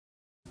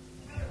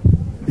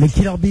Les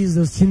Killer Bees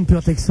d'Austin,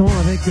 pur texan,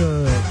 avec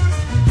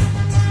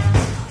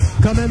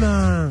quand même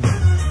un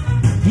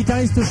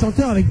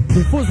guitariste-chanteur avec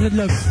des fausses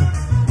dreadlocks.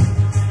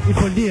 Il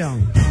faut le dire.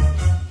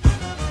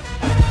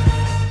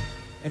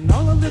 And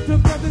all the little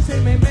brothers say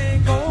me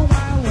go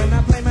wild when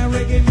I play my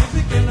reggae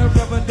music in a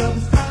rubber dub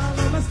style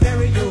on my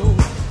stereo.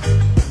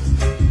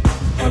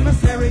 On my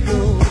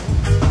stereo.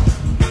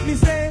 Me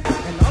say,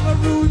 and all the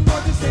rude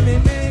brothers say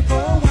me go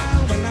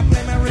wild when I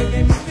play my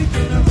reggae music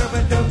in a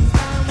rubber dub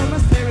style on my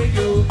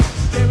stereo.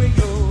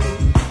 Stereo.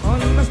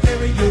 On my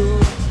stereo.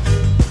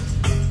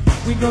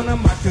 We gonna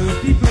march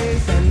up the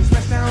place and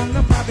smash down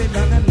the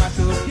Babylon and march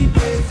up the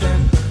place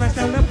and smash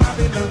down the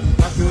Babylon.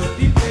 March up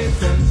the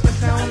place and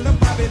smash down the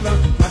Babylon.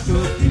 March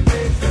up the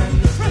place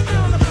and smash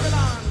down the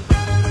Babylon.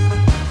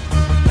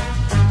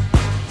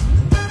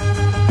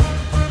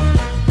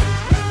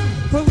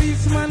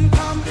 Policeman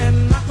come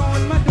and knock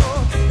on my door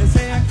and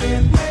say I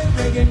can't play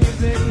reggae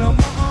music no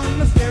more on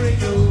the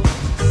stereo.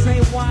 Say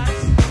what?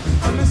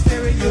 On the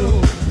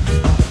stereo.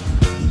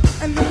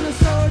 And then the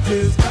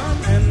soldiers come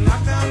and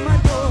knock on my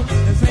door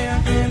and say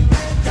I can't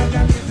play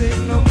reggae music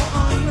no more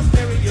on the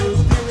stereo.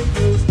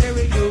 Stereo,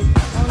 stereo,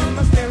 on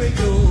my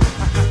stereo.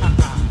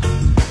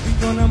 We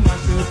gonna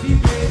mash up the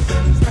place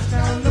and smash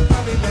down the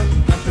Babylon.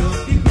 Mash up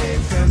the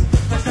place and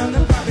smash down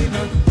the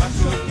Babylon.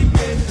 Mash up the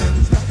place and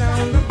smash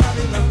down the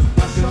Babylon.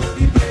 Mash up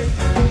the place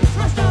and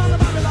smash down the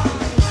Babylon.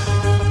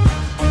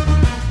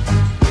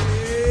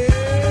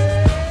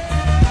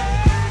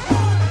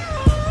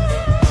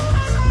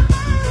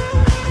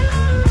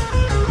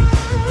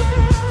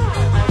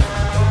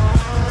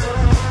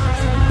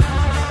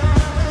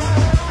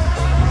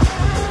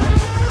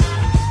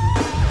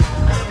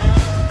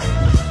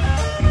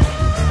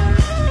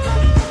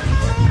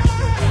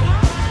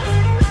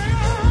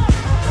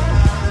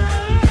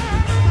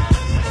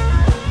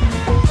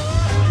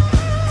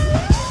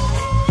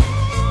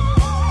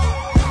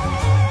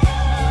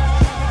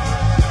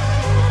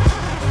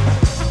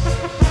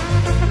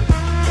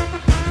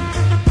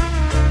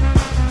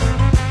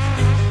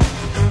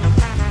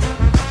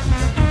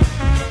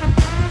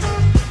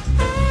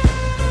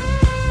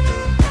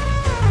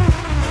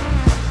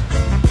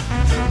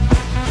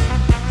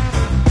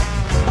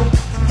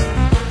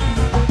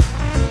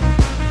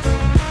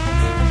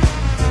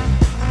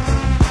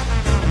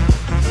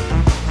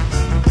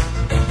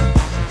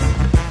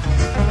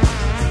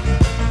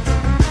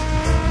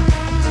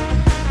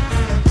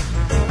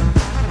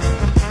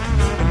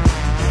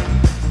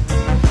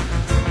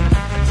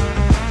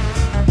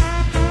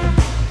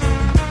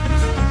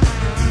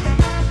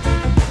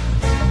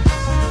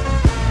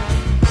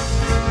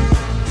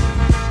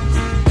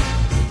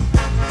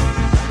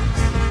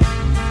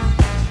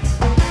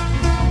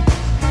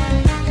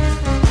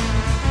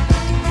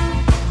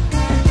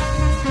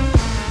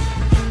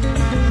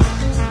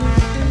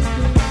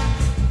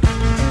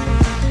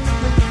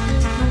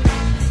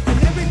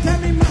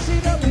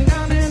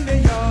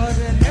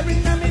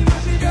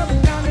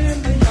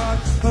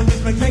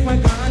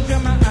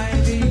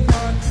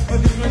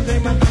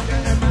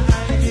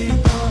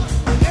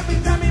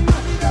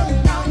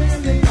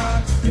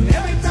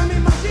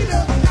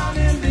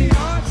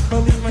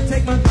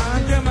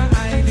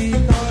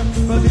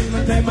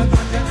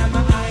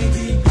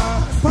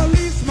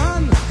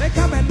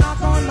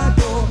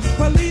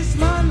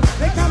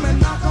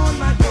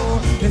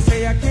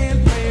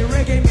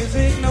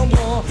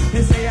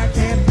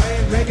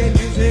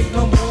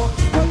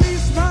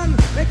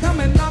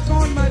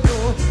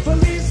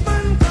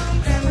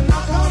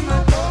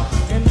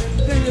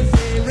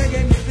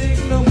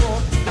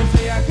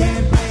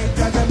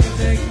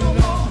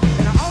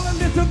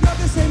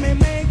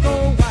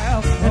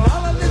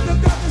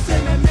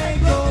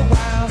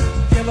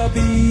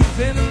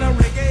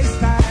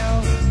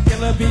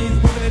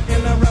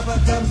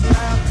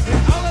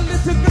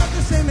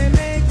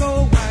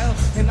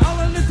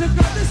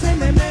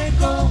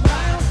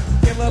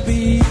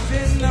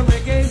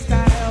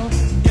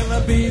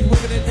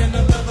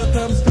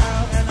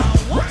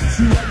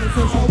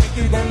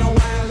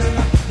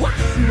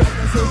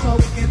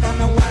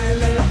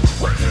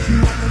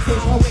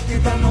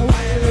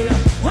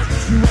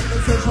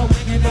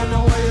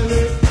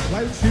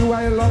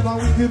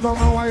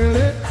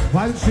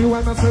 While she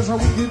when me say she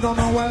wicked on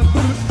a wild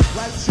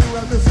While she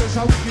when me say she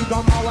wicked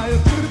on a wild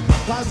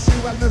While she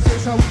when me say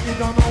she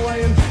wicked on a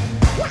wild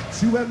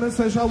She when me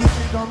say she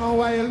wicked on a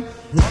wild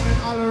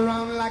Running all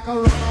around like a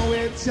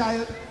runaway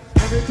child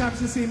Every time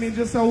she see me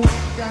just a wink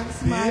and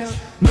smile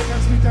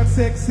Looking sweet and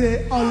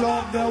sexy all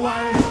of the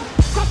while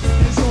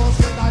It shows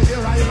when I hear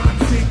I man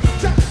sing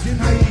Just in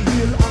high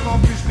heel on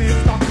a fishnet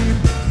stocking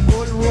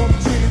Gold rope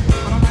chain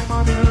and a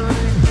diamond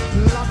earring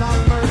Lord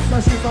have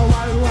mercy, she's a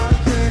wild, wild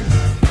thing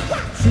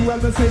She when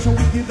me say she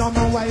wicked on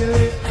a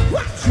wild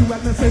She when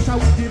me say she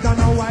wicked on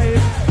a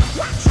wild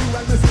She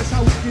when me say she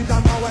wicked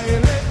on a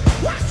wild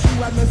She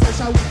when me say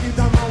she wicked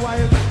on a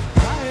wild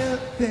Wild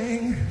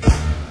thing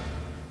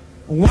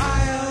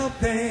Wild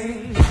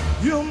thing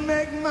You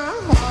make my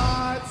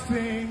heart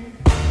sing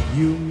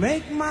You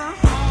make my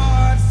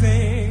heart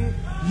sing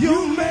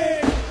You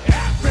make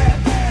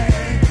everything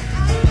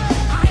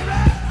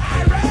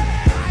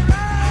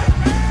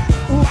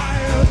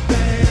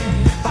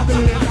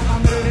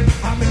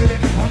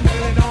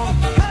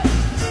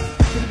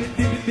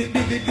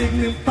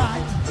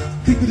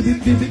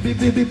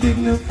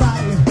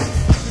dignified.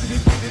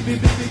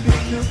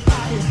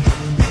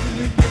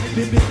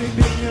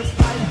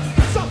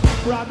 So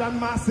broad and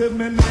massive,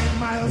 me 9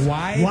 miles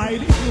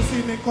wide. If you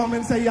see me come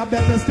and say you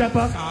better step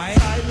up. Side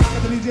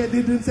like the DJ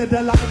didn't say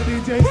the like the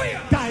DJ.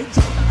 Guy,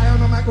 I on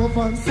the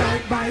microphone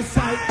side by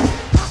side.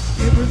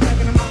 Every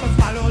second I'm up and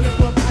follow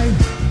little by.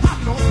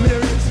 Have no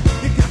lyrics,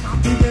 it cannot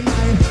be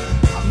denied.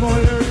 Have no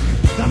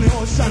lyrics, then the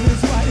ocean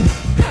is wide.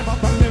 Climb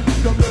up on me rhythm,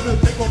 let me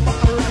take over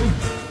a ride.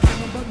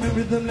 Climb up on me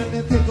rhythm, let me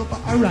take over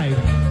a ride.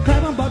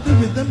 Climb about the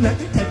rhythm, let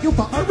me take you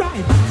for a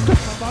ride.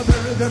 Climb about the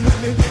rhythm,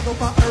 let me take you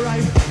for a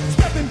ride.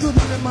 Step into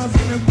the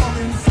limousine and come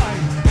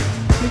inside.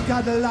 The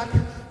Cadillac,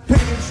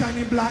 painted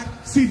shiny black.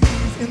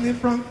 CDs in the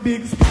front,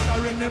 big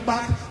speaker in the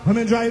back. When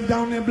I drive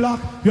down the block,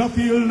 you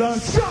feel the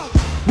shock.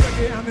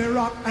 Reggae and the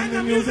rock and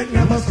the music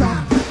never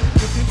stop.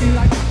 If you feel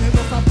like it,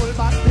 just a full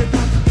back pit.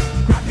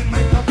 Grab the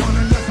microphone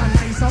and just a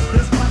nice up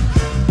this spot.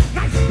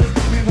 Nice up this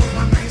spot, me just a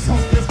nice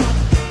up this spot.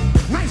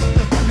 Nice up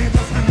this spot, me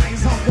just a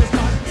nice up this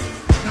spot.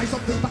 Nice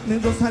up this spot, me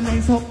just a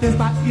nice up this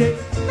spot, yeah.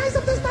 Nice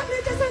up this spot, me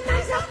just a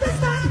nice up this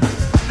spot.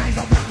 Nice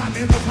up this spot,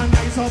 me just a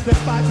nice up this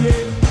spot,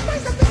 yeah.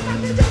 Nice up this spot,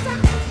 me just a.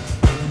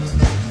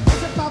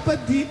 There's a Papa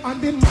D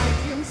on the mic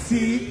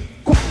MC.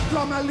 Quite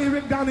from a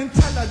lyric down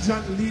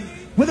intelligently.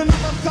 With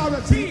enough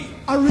authority,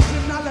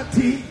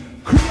 originality,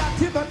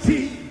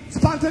 creativity,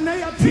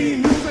 spontaneity,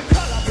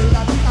 musical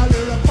ability, a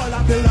lyrical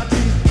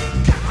ability.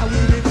 Can't we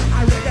live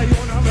a reggae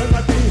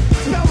university?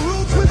 Spell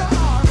roots with a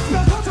R,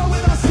 spell culture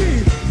with a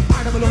C.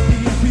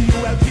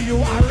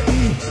 I-double-O-T-E-C-U-L-T-U-R-E.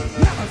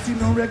 Never seen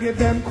no reggae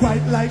them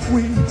quite like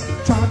we.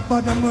 Chant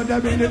for the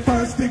murder in the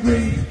first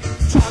degree.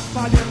 Chant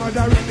for the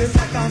murder in the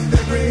second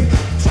degree.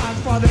 Chant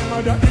for the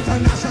murder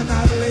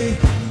internationally.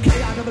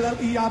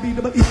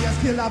 K-I-double-L-E-R-B-double-E-S,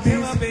 killer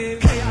bees.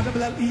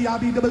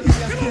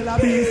 K-I-double-L-E-R-B-double-E-S, killer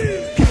bees.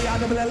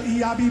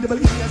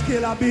 K-I-double-L-E-R-B-double-E-S,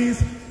 killer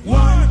bees.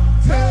 1